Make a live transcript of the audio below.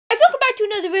back to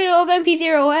another video of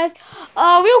MP0S.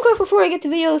 Real quick before I get the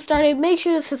video started, make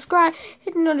sure to subscribe,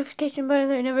 hit the notification button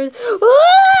so you never.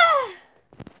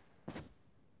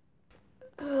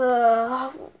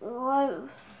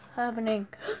 What's happening?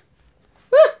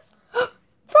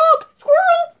 Frog!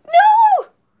 Squirrel! No!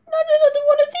 Not another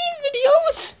one of these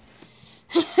videos!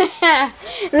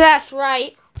 That's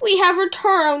right. We have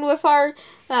returned with our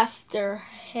master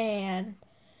hand.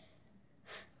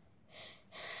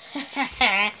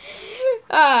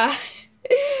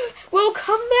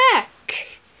 Welcome back,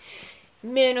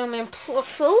 Minim and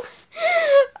Pluffle.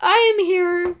 I am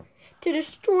here to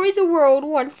destroy the world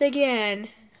once again.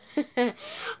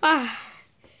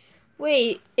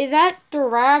 Wait, is that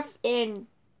Giraffe and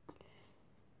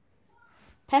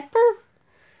Pepper?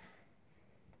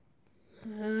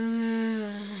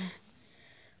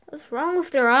 What's wrong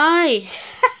with their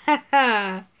eyes?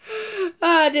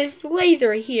 This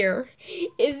laser here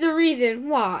is the reason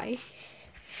why.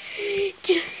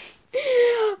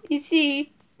 You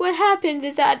see, what happens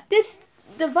is that this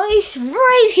device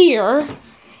right here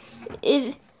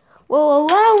will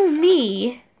allow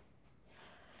me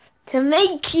to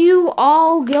make you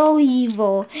all go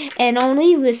evil and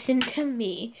only listen to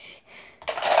me.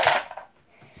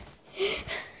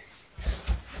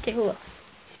 Take a look.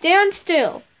 Stand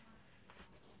still.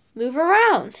 Move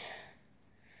around.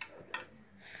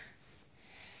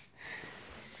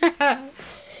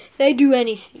 They do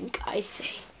anything I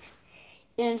say.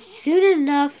 And soon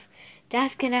enough,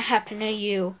 that's gonna happen to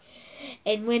you.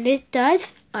 And when it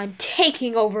does, I'm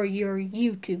taking over your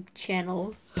YouTube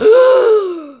channel.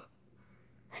 Oh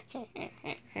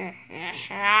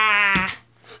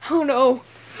no.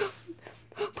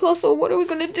 Puzzle, what are we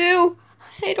gonna do?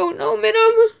 I don't know,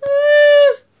 Minim.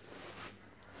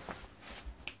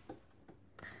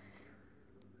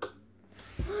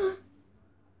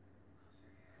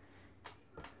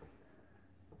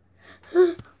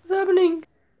 What's happening?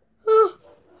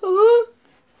 Hello?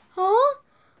 Huh?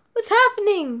 What's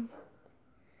happening?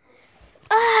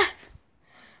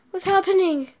 What's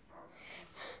happening?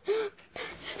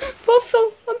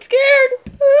 Puzzle, I'm scared.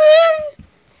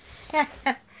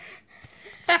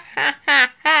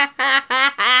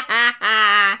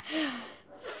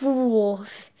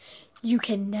 Fools. You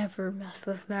can never mess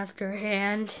with Master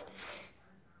Hand.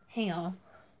 Hang on.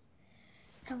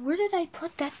 Now, where did I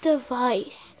put that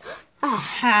device?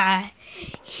 Aha!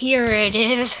 Here it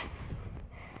is.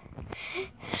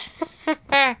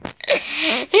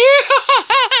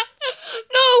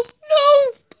 No,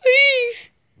 no, please.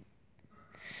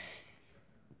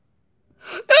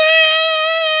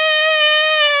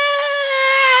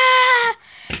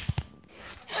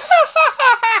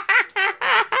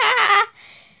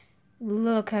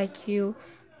 Look at you,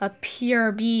 a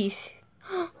pure beast.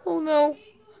 Oh no.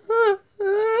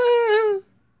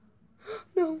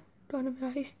 No, not in my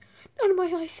eyes. Not in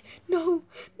my eyes. No,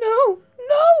 no,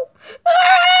 no.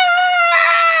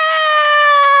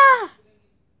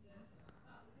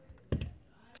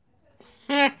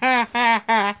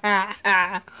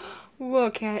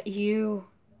 Look at you,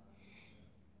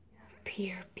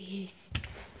 pure beast.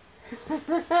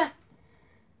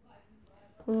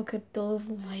 Look at those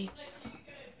lights.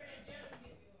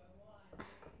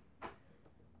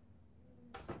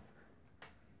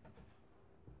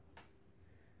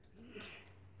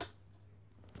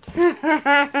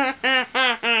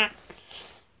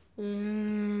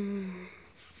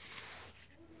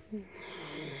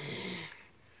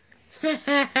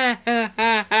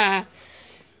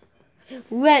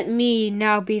 Let me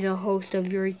now be the host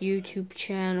of your YouTube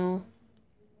channel.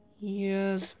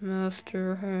 Yes,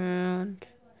 Master Hand.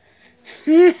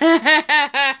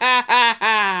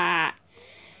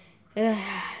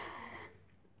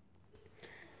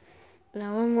 Now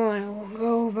I'm going to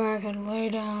go back and lay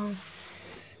down.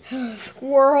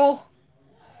 Squirrel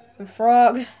and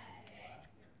Frog,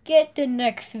 get the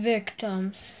next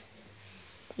victims.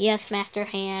 Yes, Master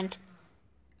Hand.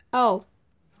 Oh,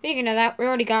 speaking of that, we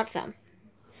already got some.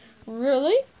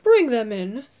 Really? Bring them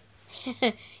in.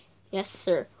 Yes,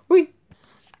 sir. Wait.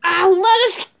 Let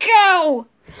us go!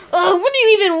 What do you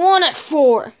even want it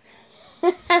for?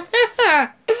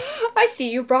 I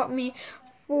see you brought me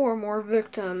 4 more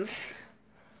victims.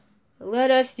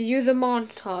 Let us use a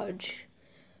montage.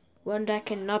 One that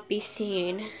cannot be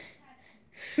seen.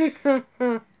 Turn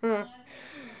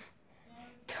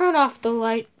off the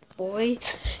light, boy.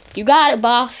 You got it,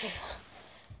 boss.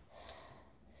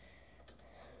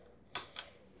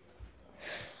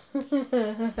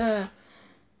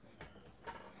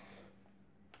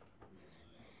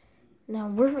 Now,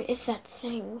 where is that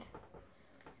thing?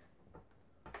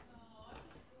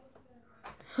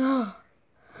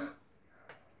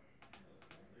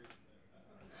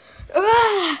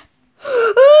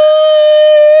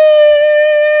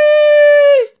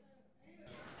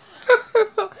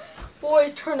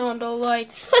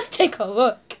 take a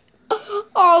look.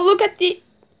 Oh, look at the...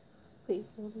 Wait,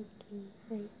 1, 2,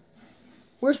 3.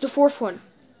 Where's the fourth one?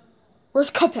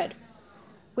 Where's Cuphead?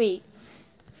 Wait.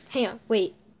 Hang on,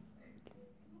 wait.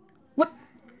 What?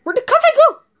 Where did Cuphead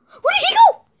go? Where did he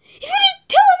go? He's gonna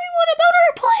tell everyone about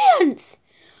our plans.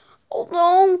 Oh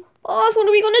no. Boss, what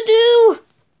are we gonna do?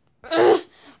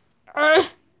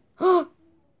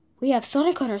 We have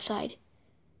Sonic on our side.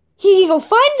 He can go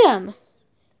find them.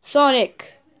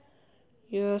 Sonic.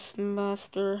 Yes,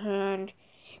 Master Hand.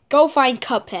 Go find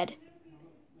Cuphead.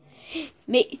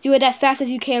 Do it as fast as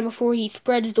you can before he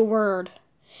spreads the word.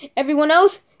 Everyone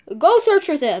else, go search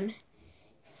for them.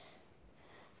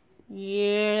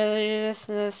 Yes,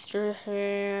 Master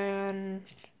Hand.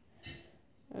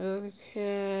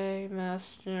 Okay,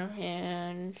 Master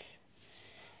Hand.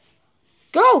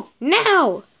 Go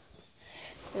now.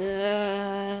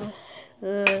 This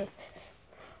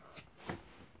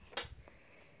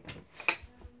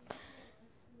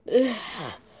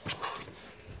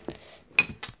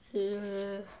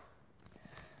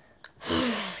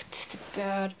is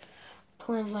bad.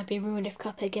 Plans might be ruined if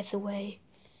Cuphead gets away.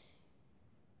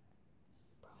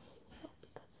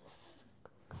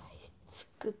 It's a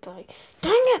good guy.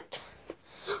 Dang it!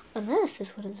 Unless this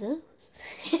is what it is.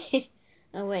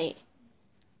 Oh wait.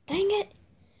 Dang it!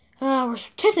 Oh, we're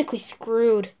technically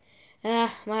screwed.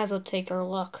 Might as well take our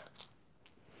luck.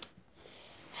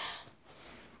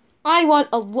 I want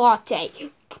a latte.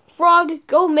 Frog,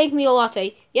 go make me a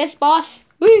latte. Yes, boss.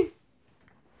 Woo!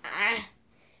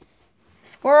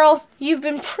 Squirrel, you've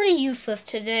been pretty useless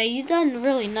today. You've done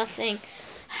really nothing.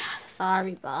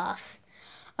 Sorry, boss.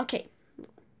 Okay.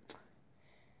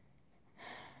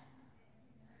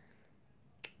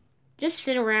 Just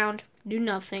sit around, do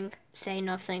nothing, say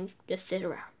nothing, just sit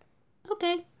around.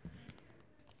 Okay.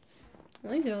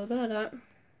 There you go, look at that.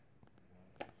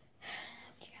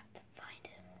 You have to find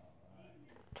him.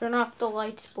 Turn off the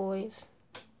lights, boys.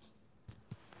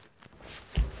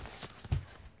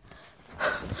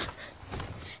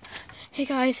 Hey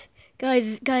guys,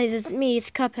 it's me, it's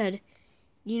Cuphead.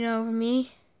 You know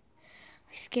me?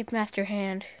 I skipped Master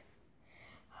Hand.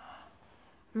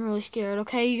 I'm really scared,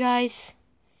 okay, you guys?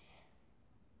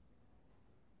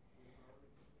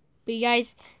 But you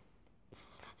guys,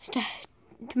 to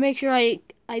make sure I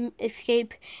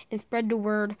escape and spread the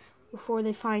word before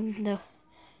they find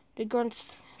the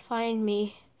grunts find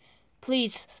me,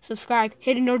 please subscribe,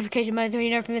 hit the notification button so you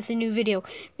never miss a new video.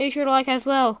 Make sure to like as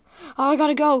well. Oh, I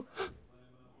gotta go. I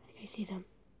think I see them.